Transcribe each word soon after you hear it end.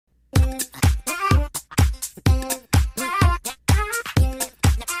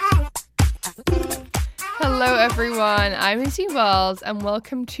everyone, I'm Izzy Wells and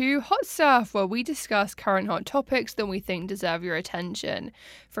welcome to Hot Stuff, where we discuss current hot topics that we think deserve your attention.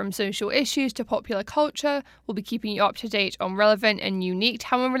 From social issues to popular culture, we'll be keeping you up to date on relevant and unique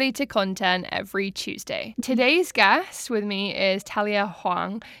Taiwan-related content every Tuesday. Today's guest with me is Taliyah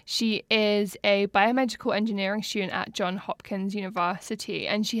Huang. She is a biomedical engineering student at Johns Hopkins University,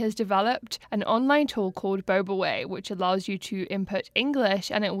 and she has developed an online tool called Bobaway, which allows you to input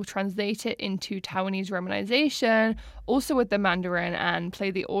English and it will translate it into Taiwanese romanization, also with the Mandarin, and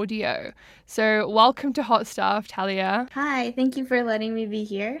play the audio. So welcome to Hot Stuff, Taliyah. Hi, thank you for letting me be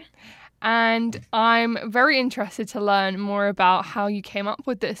here. And I'm very interested to learn more about how you came up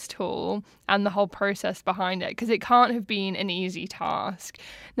with this tool and the whole process behind it, because it can't have been an easy task.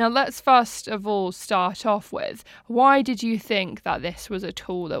 Now, let's first of all start off with, why did you think that this was a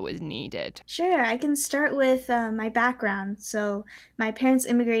tool that was needed? Sure, I can start with my background. So, my parents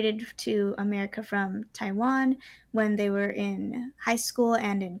immigrated to America from Taiwan when they were in high school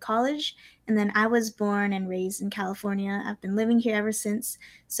and in college. And then I was born and raised in California. I've been living here ever since.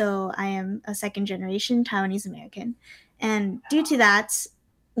 So, I am a second generation Taiwanese American. And due to that,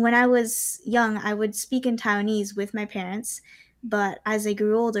 when I was young, I would speak in Taiwanese with my parents. But as I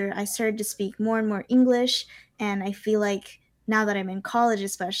grew older, I started to speak more and more English. And I feel like now that I'm in college,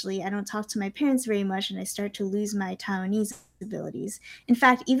 especially, I don't talk to my parents very much and I start to lose my Taiwanese abilities. In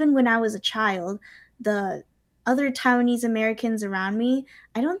fact, even when I was a child, the other Taiwanese Americans around me,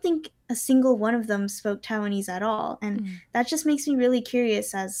 I don't think a single one of them spoke Taiwanese at all. And that just makes me really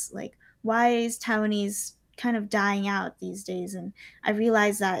curious as like, why is Taiwanese kind of dying out these days? And I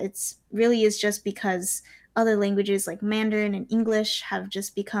realize that it's really is just because other languages like Mandarin and English have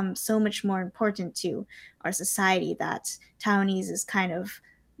just become so much more important to our society that Taiwanese is kind of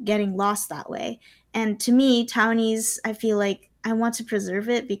getting lost that way. And to me, Taiwanese, I feel like I want to preserve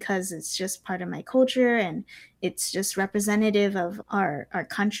it because it's just part of my culture and it's just representative of our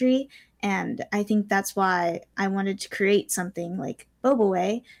country. And I think that's why I wanted to create something like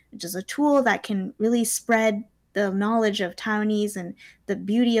Bobaway, which is a tool that can really spread the knowledge of Taiwanese and the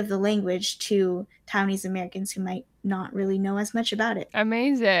beauty of the language to Taiwanese Americans who might not really know as much about it.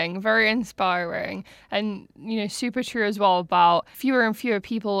 Amazing, very inspiring, and super true as well about fewer and fewer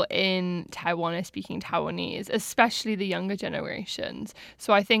people in Taiwan are speaking Taiwanese, especially the younger generations.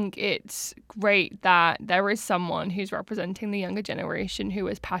 So I think it's great that there is someone who's representing the younger generation who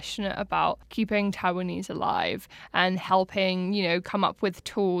is passionate about keeping Taiwanese alive and helping, come up with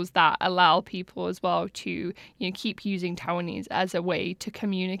tools that allow people as well to, keep using Taiwanese as a way to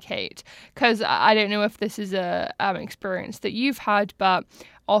communicate. Because I don't know if this is a experience that you've had, but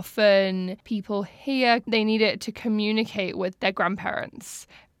often people here, they need it to communicate with their grandparents,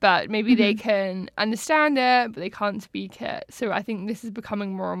 but maybe they can understand it, but they can't speak it. So I think this is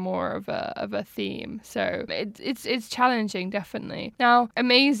becoming more and more of a theme. So it's challenging, definitely. Now,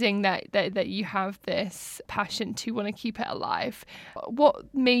 amazing that you have this passion to want to keep it alive.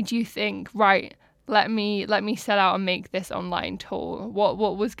 What made you think, right, let me set out and make this online tool?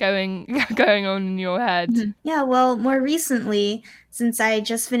 What was going on in your head? Yeah, well, more recently, since I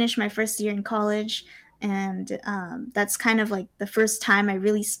just finished my first year in college, and that's kind of like the first time I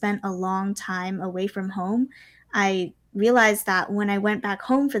really spent a long time away from home, I realized that when I went back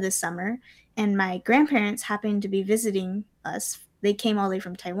home for the summer and my grandparents happened to be visiting us, they came all the way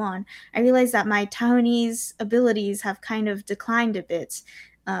from Taiwan. I realized that my Taiwanese abilities have kind of declined a bit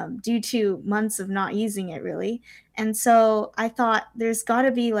due to months of not using it really. And so I thought there's got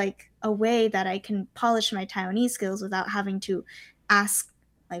to be like a way that I can polish my Taiwanese skills without having to ask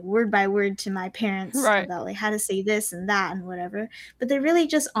like word by word to my parents Right. about like how to say this and that and whatever. But there really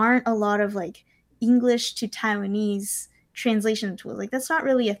just aren't a lot of like English to Taiwanese translation tools. Like that's not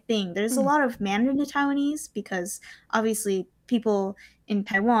really a thing. There's a lot of Mandarin to Taiwanese because obviously people in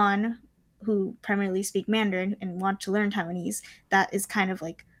Taiwan who primarily speak Mandarin and want to learn Taiwanese, that is kind of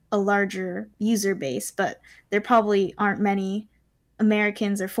like a larger user base, but there probably aren't many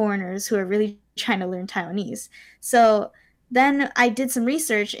Americans or foreigners who are really trying to learn Taiwanese. So then I did some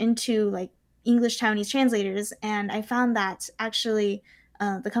research into like English Taiwanese translators, and I found that actually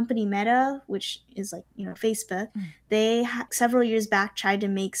the company Meta, which is like Facebook, they several years back tried to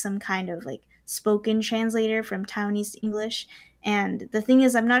make some kind of like spoken translator from Taiwanese to English. And the thing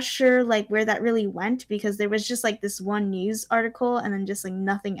is, I'm not sure like where that really went because there was just like this one news article and then just like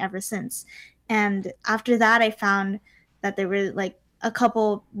nothing ever since. And after that, I found that there were like a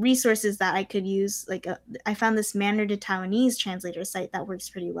couple resources that I could use. I found this Mandarin to Taiwanese translator site that works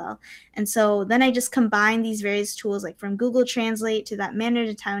pretty well. And so then I just combined these various tools, like from Google Translate to that Mandarin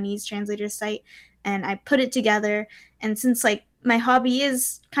to Taiwanese translator site, and I put it together. And since like my hobby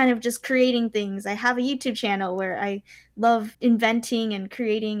is kind of just creating things. I have a YouTube channel where I love inventing and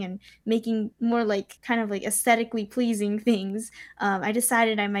creating and making more like kind of like aesthetically pleasing things. I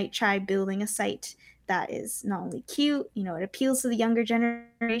decided I might try building a site that is not only cute, it appeals to the younger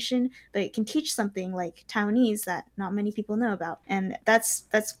generation, but it can teach something like Taiwanese that not many people know about. And that's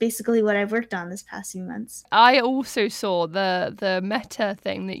basically what I've worked on this past few months. I also saw the meta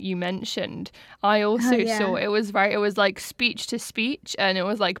thing that you mentioned. I Oh also saw yeah. it was right. It was like speech to speech, and it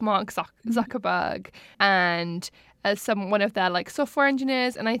was like Mark Zuckerberg and one of their like software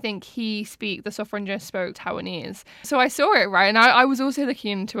engineers, and I think the software engineer spoke Taiwanese. So I saw it right, and I was also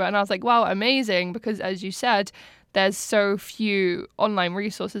looking into it, and I was like, wow, amazing, because as you said, there's so few online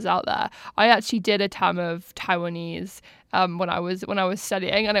resources out there. I actually did a term of Taiwanese when I was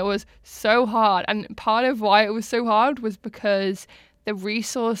studying, and it was so hard. And part of why it was so hard was because the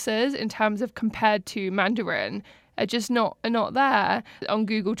resources, in terms of compared to Mandarin, are just not there on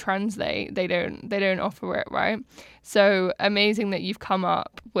Google Translate. They don't offer it, right? So amazing that you've come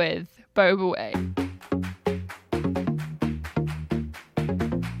up with Boba Way.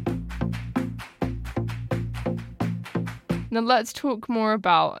 Now let's talk more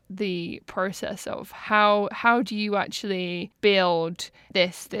about the process of how do you actually build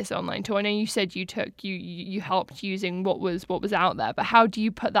this online tool. I know you said you helped using what was out there, but how do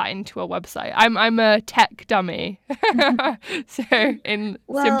you put that into a website? I'm a tech dummy, so in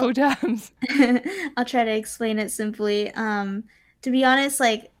simple Well, terms. I'll try to explain it simply. To be honest,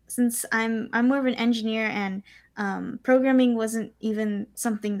 like since I'm more of an engineer and programming wasn't even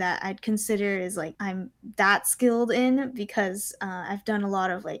something that I'd consider is like I'm that skilled in because I've done a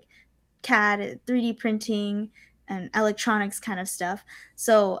lot of like CAD, 3D printing, and electronics kind of stuff.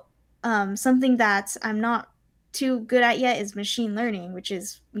 So something that I'm not too good at yet is machine learning, which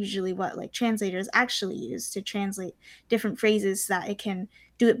is usually what like translators actually use to translate different phrases so that it can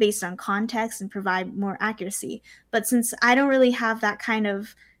do it based on context and provide more accuracy. But since I don't really have that kind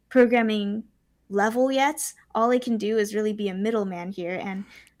of programming level yet, all I can do is really be a middleman here. And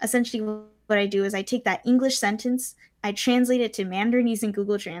essentially, what I do is I take that English sentence, I translate it to Mandarin using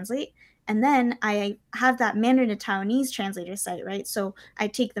Google Translate, and then I have that Mandarin to Taiwanese translator site, right? So I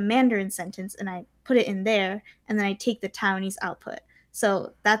take the Mandarin sentence and I put it in there, and then I take the Taiwanese output.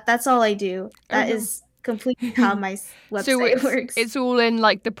 So that's all I do. That Okay. is completely how my So website works. it's all in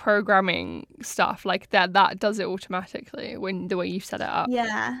like the programming stuff, like that does it automatically when the way you set it up.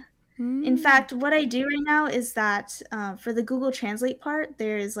 Yeah. In Mm. fact, what I do right now is that for the Google Translate part,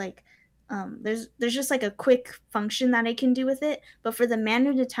 there's like there's just like a quick function that I can do with it. But for the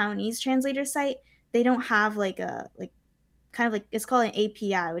Mandarin to Taiwanese translator site, they don't have like a like kind of like it's called an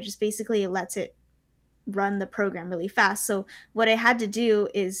API, which is basically it lets it run the program really fast. So what I had to do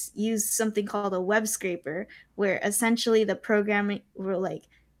is use something called a web scraper, where essentially the program will like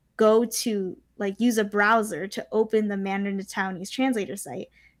go to like use a browser to open the Mandarin to Taiwanese translator site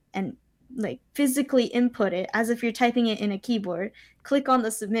and like physically input it as if you're typing it in a keyboard, click on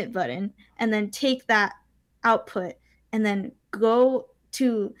the submit button, and then take that output and then go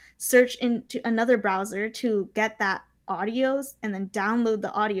to search into another browser to get that audios and then download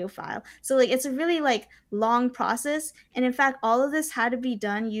the audio file. So like it's a really like long process, and in fact all of this had to be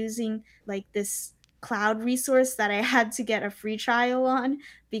done using like this cloud resource that I had to get a free trial on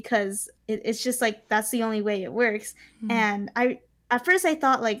because it's just like that's the only way it works. Mm. And I at first I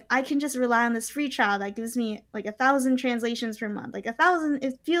thought like I can just rely on this free trial that gives me like 1,000 translations per month. Like 1,000,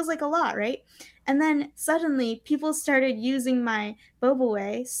 it feels like a lot, right? And then suddenly people started using my Boba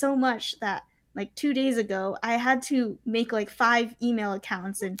Way so much that like 2 days ago, I had to make like 5 email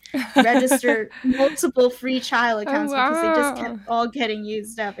accounts and register multiple free trial Oh accounts because they just kept wow. all getting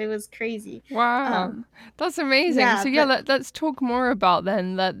used up. It was crazy. Wow, Um, that's amazing. yeah, So yeah, but let's talk more about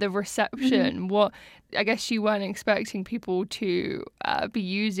then the mhm, reception. What I guess you weren't expecting people to be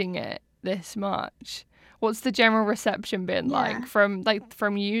using it this much. What's the general reception been like yeah.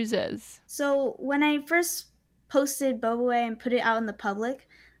 from users? So when I first posted Boba Way and put it out in the public,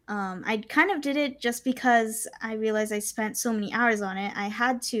 I kind of did it just because I realized I spent so many hours on it. I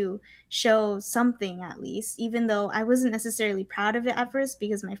had to show something at least, even though I wasn't necessarily proud of it at first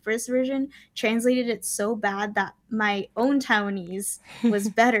because my first version translated it so bad that my own Taiwanese was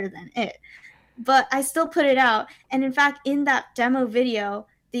better than it, but I still put it out. And in fact, in that demo video,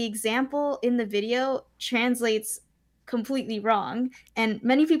 the example in the video translates completely wrong. And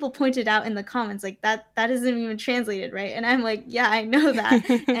many people pointed out in the comments, like that isn't even translated right. And I'm like, yeah, I know that.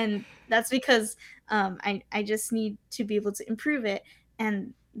 And that's because I just need to be able to improve it.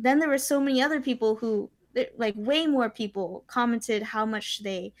 And then there were so many other people who like way more people commented how much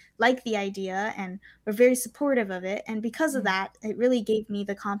they like the idea and were very supportive of it. And because of Mm. that, it really gave me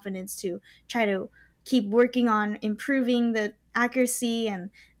the confidence to try to keep working on improving the accuracy and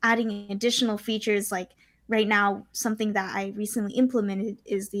adding additional features. Like right now, something that I recently implemented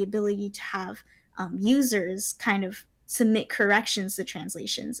is the ability to have users kind of submit corrections to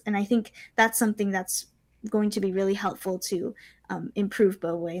translations. And I think that's something that's going to be really helpful to improve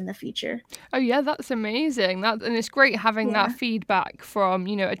Boway in the future. Oh yeah, that's amazing. And it's great having that Yeah. feedback from,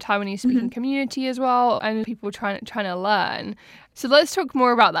 a Taiwanese speaking Mhm. community as well and people trying to learn. So let's talk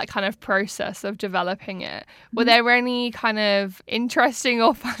more about that kind of process of developing it. Were Mhm. there any kind of interesting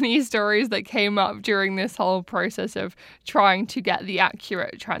or funny stories that came up during this whole process of trying to get the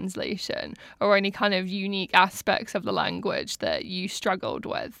accurate translation, or any kind of unique aspects of the language that you struggled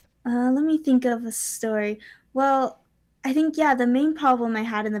with? Let me think of a story. Well, I think, yeah, the main problem I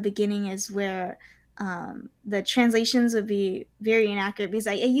had in the beginning is where the translations would be very inaccurate because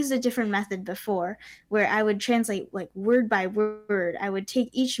I used a different method before where I would translate like word by word. I would take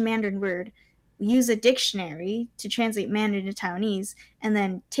each Mandarin word, use a dictionary to translate Mandarin to Taiwanese, and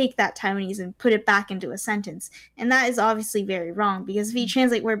then take that Taiwanese and put it back into a sentence. And that is obviously very wrong because if you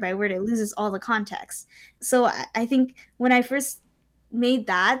translate word by word, it loses all the context. So I think when I first made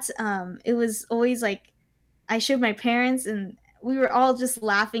that, it was always like I showed my parents and we were all just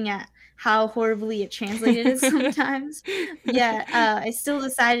laughing at how horribly it translated it sometimes. Yeah, I still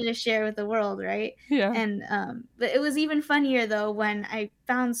decided to share with the world, right? Yeah. And but it was even funnier though when I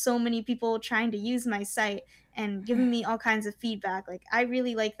found so many people trying to use my site and giving me all kinds of feedback. Like I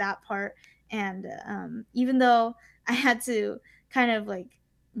really like that part, and even though I had to kind of like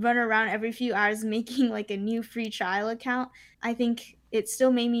run around every few hours making like a new free trial account, I think it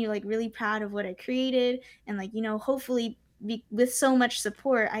still made me like really proud of what I created. And like, hopefully with so much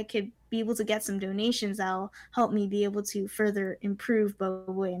support, I could be able to get some donations that'll help me be able to further improve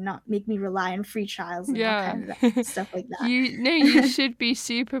Boboy and not make me rely on free trials and all Yeah. kinds of stuff like You that. should be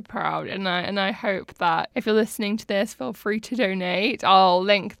super proud, and I hope that if you're listening to this, feel free to donate. I'll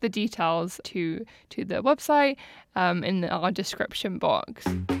link the details to the website in our description box.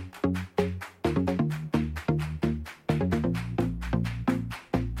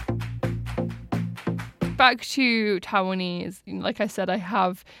 Back to Taiwanese, like I said, I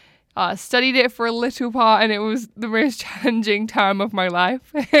have studied it for a little part, and it was the most challenging time of my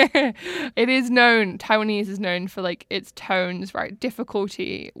life. Taiwanese is known for like its tones, right?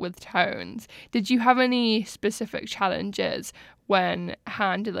 Difficulty with tones. Did you have any specific challenges when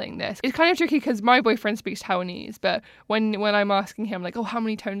handling this? It's kind of tricky because my boyfriend speaks Taiwanese, but when I'm asking him like, oh, how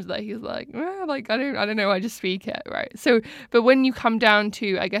many tones are there? He's like, like I don't know, I just speak it, right? So, but when you come down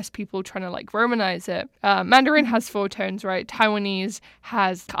to, I guess, people trying to like romanize it, Mandarin Mhm. has 4 tones, right? Taiwanese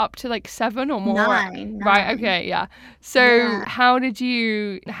has up to like 7 or more, Nine, right? nine. Okay, yeah. So, Yeah. how did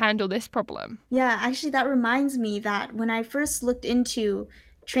you handle this problem? Yeah, actually, that reminds me that when I first looked into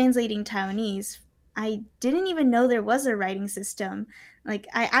translating Taiwanese, I didn't even know there was a writing system. Like,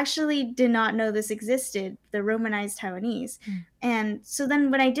 I actually did not know this existed, the Romanized Taiwanese. And so then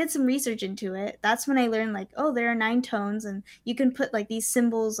when I did some research into it, that's when I learned, like, oh, there are 9 tones, and you can put like these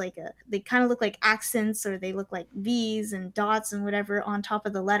symbols, like they kind of look like accents or they look like V's and dots and whatever on top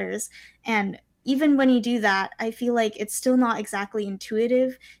of the letters. And even when you do that, I feel like it's still not exactly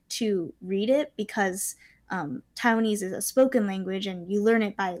intuitive to read it because Taiwanese is a spoken language and you learn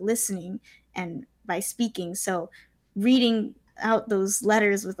it by listening and by speaking. So reading out those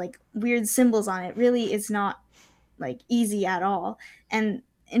letters with like weird symbols on it really is not like easy at all. And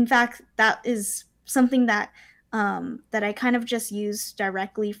in fact, that is something that I kind of just use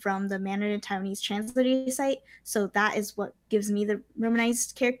directly from the Mandarin Taiwanese translator site. So that is what gives me the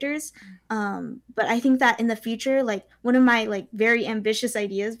romanized characters. But I think that in the future, like one of my like very ambitious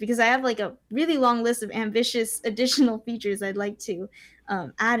ideas, because I have like a really long list of ambitious additional features I'd like to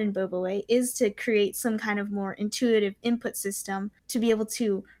add in Boboe, is to create some kind of more intuitive input system to be able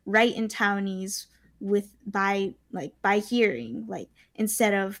to write in Taiwanese with by hearing, like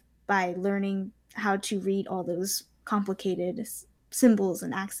instead of by learning how to read all those complicated symbols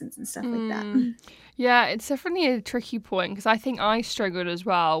and accents and stuff like that. Mm. Yeah, it's definitely a tricky point because I think I struggled as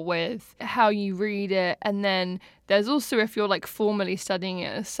well with how you read it. And then there's also, if you're like formally studying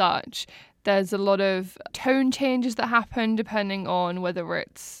it as such, there's a lot of tone changes that happen depending on whether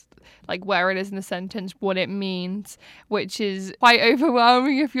it's like where it is in the sentence, what it means, which is quite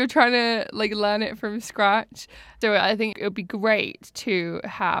overwhelming if you're trying to like learn it from scratch. So I think it would be great to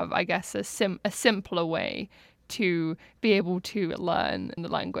have, I guess, a simpler way to be able to learn the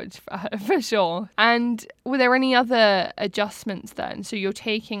language for sure. And were there any other adjustments then? So you're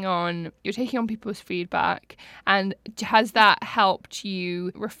taking on people's feedback, and has that helped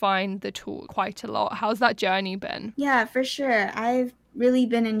you refine the tool quite a lot? How's that journey been? Yeah, for sure. I've really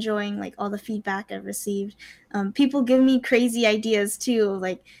been enjoying like all the feedback I've received. People give me crazy ideas too,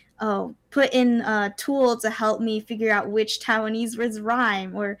 like, oh, put in a tool to help me figure out which Taiwanese words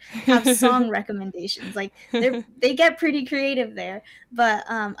rhyme, or have song recommendations. Like they get pretty creative there. But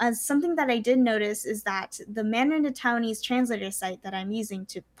as something that I did notice is that the Mandarin to Taiwanese translator site that I'm using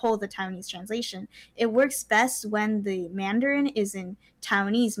to pull the Taiwanese translation, it works best when the Mandarin is in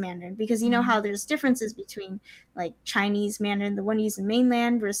Taiwanese Mandarin, because you know how there's differences between like Chinese Mandarin, the one used in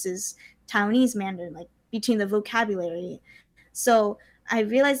mainland, versus Taiwanese Mandarin, like between the vocabulary. So I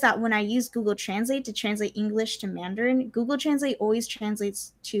realized that when I use Google Translate to translate English to Mandarin, Google Translate always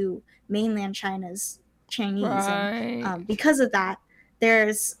translates to mainland China's Chinese. And Right. because of that,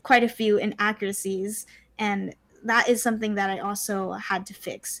 there's quite a few inaccuracies. And that is something that I also had to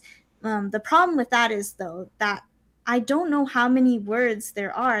fix. The problem with that is, though, that I don't know how many words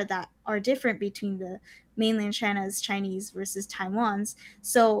there are that are different between the mainland China's Chinese versus Taiwan's.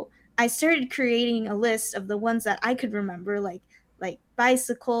 So I started creating a list of the ones that I could remember, like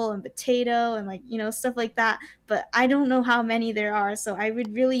bicycle and potato and like stuff like that. But I don't know how many there are, so I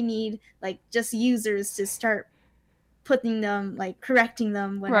would really need like just users to start putting them, like correcting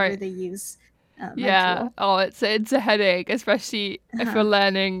them whenever Right. they use my Yeah. tool. Oh, it's a headache, especially if you're Uh-huh.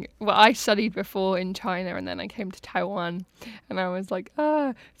 learning. Well, I studied before in China, and then I came to Taiwan, and I was like,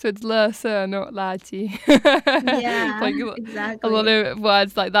 so it's le se, not la ji. It's Yeah, like a lot exactly. of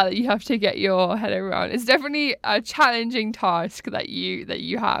words like that you have to get your head around. It's definitely a challenging task that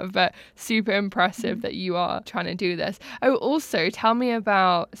you have, but super impressive Mhm. that you are trying to do this. Oh, also tell me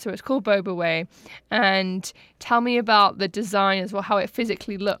about. So it's called Boba Way, and tell me about the design as well, how it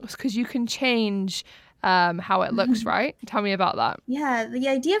physically looks, because you can change how it looks, right? Tell me about that. Yeah, the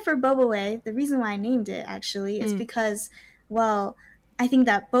idea for boba way, the reason why I named it actually, is Mm. because, well, I think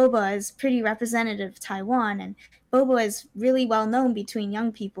that boba is pretty representative of Taiwan, and boba is really well known between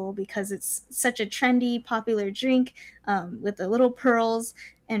young people because it's such a trendy, popular drink, with the little pearls.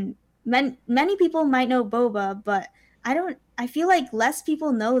 And many people might know boba, but I don't. I feel like less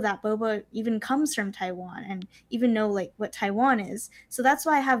people know that boba even comes from Taiwan, and even know like what Taiwan is. So that's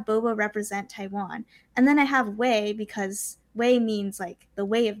why I have boba represent Taiwan. And then I have way because way means like the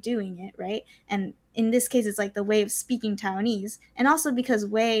way of doing it, right? And in this case, it's like the way of speaking Taiwanese. And also because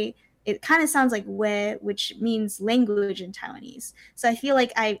way, it kind of sounds like way, which means language in Taiwanese. So I feel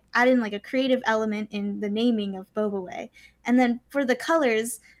like I add in like a creative element in the naming of boba way. And then for the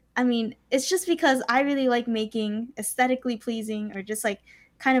colors, I mean, it's just because I really like making aesthetically pleasing, or just like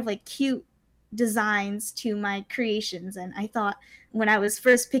kind of like cute designs to my creations. And I thought when I was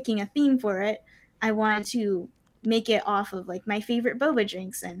first picking a theme for it, I wanted to make it off of like my favorite boba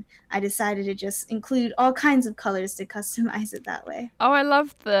drinks, and I decided to just include all kinds of colors to customize it that way. Oh, I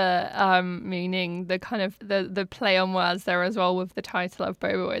love the meaning, the kind of the play on words there as well with the title of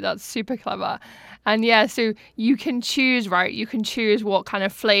Boba Way. That's super clever. And yeah, so you can choose, right? You can choose what kind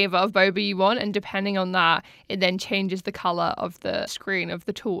of flavor of boba you want, and depending on that, it then changes the color of the screen of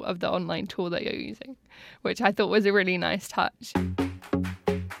the tool, of the online tool that you're using, which I thought was a really nice touch.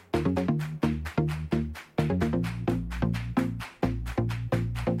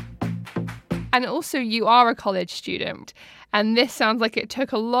 And also, you are a college student, and this sounds like it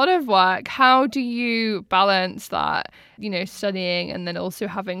took a lot of work. How do you balance that, studying and then also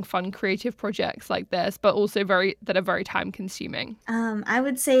having fun creative projects like this, but also that are very time consuming? I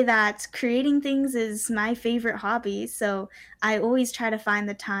would say that creating things is my favorite hobby, so I always try to find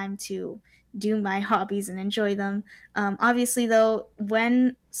the time to do my hobbies and enjoy them. Obviously, though,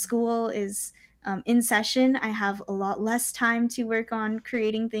 when school is in session, I have a lot less time to work on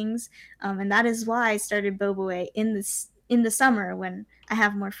creating things, and that is why I started Boboe in the summer when I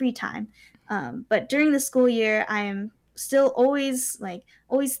have more free time. But during the school year, I am still always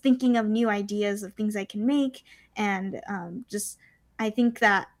thinking of new ideas of things I can make, and just I think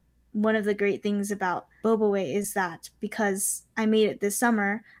that one of the great things about Boba is that because I made it this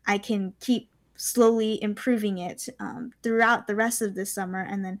summer, I can keep slowly improving it throughout the rest of this summer,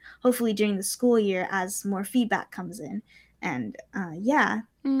 and then hopefully during the school year as more feedback comes in. And yeah,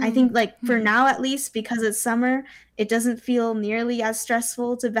 I think Mm. like for now at least, because it's summer, it doesn't feel nearly as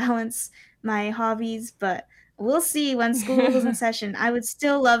stressful to balance my hobbies, but we'll see when school is in session. I would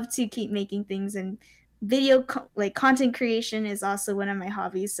still love to keep making things, and like content creation is also one of my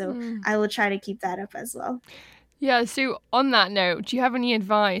hobbies, so Mm. I will try to keep that up as well. Yeah, so on that note, do you have any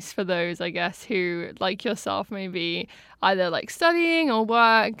advice for those, I guess, who, like yourself, maybe either like studying or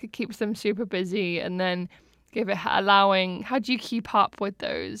work keeps them super busy and then how do you keep up with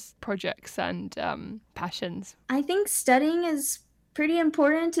those projects and passions? I think studying is pretty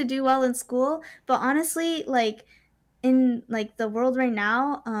important to do well in school, but honestly, like in like the world right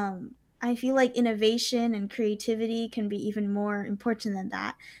now, I feel like innovation and creativity can be even more important than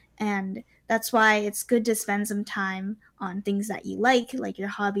that. And that's why it's good to spend some time on things that you like your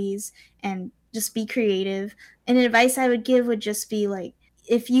hobbies, and just be creative. And advice I would give would just be like,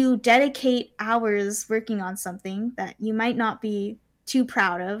 if you dedicate hours working on something that you might not be too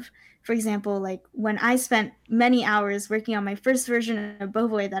proud of, for example, like when I spent many hours working on my first version of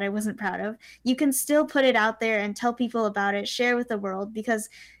Bovoy that I wasn't proud of, you can still put it out there and tell people about it, share with the world, because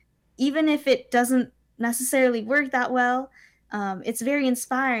even if it doesn't necessarily work that well, it's very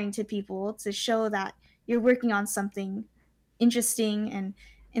inspiring to people to show that you're working on something interesting. And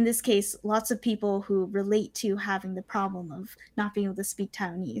in this case, lots of people who relate to having the problem of not being able to speak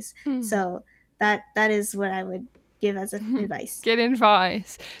Taiwanese. Mm. So that is what I would give as advice. Good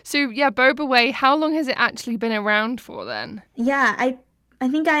advice. So yeah, Boba Way, how long has it actually been around for then? Yeah, I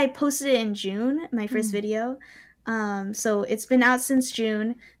think I posted it in June, my first Mm. video. So it's been out since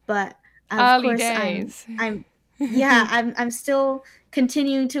June, but of Early course days. I'm yeah, I'm still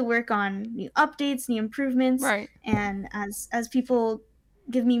continuing to work on new updates, new improvements, Right. and as people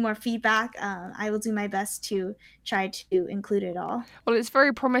give me more feedback, I will do my best to try to include it all. Well, it's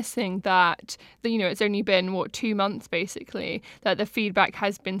very promising that, it's only been, 2 months basically, that the feedback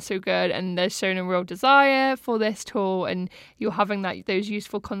has been so good and there's shown a real desire for this tool and you're having those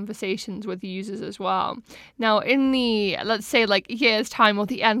useful conversations with users as well. Now, in the, let's say, like year's time or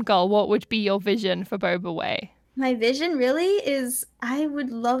the end goal, what would be your vision for Boba Way? My vision really is I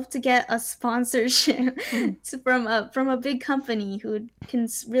would love to get a sponsorship Hmm. from a big company who can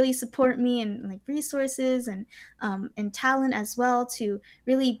really support me and like resources and talent as well, to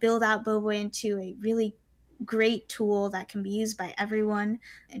really build out Bobo into a really great tool that can be used by everyone.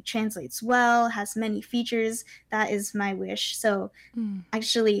 It translates well, has many features. That is my wish. So Mm.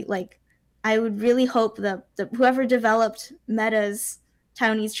 actually, like, I would really hope the whoever developed Meta's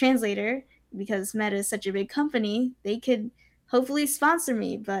Taiwanese translator, because Meta is such a big company, they could hopefully sponsor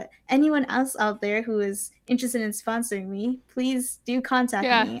me. But anyone else out there who is interested in sponsoring me, please do contact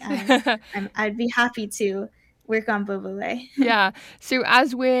Yeah. me. I'd be happy to work on Boba Way. Yeah. So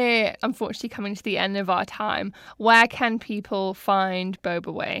as we're unfortunately coming to the end of our time, where can people find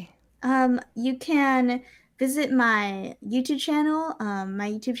Boba Way? You can visit my YouTube channel. My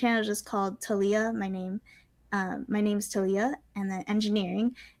YouTube channel is just called Taliyah. My name's Taliyah, and then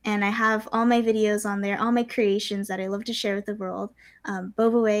engineering. And I have all my videos on there, all my creations that I love to share with the world.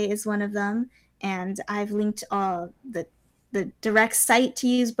 Boba Way is one of them, and I've linked all the direct site to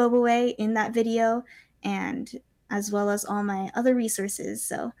use Boba Way in that video, and as well as all my other resources.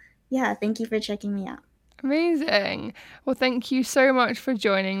 So yeah, thank you for checking me out. Amazing. Well, thank you so much for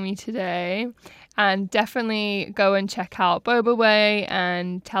joining me today. And definitely go and check out Boba Way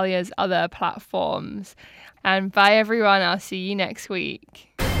and Taliyah's other platforms. And bye, everyone. I'll see you next week.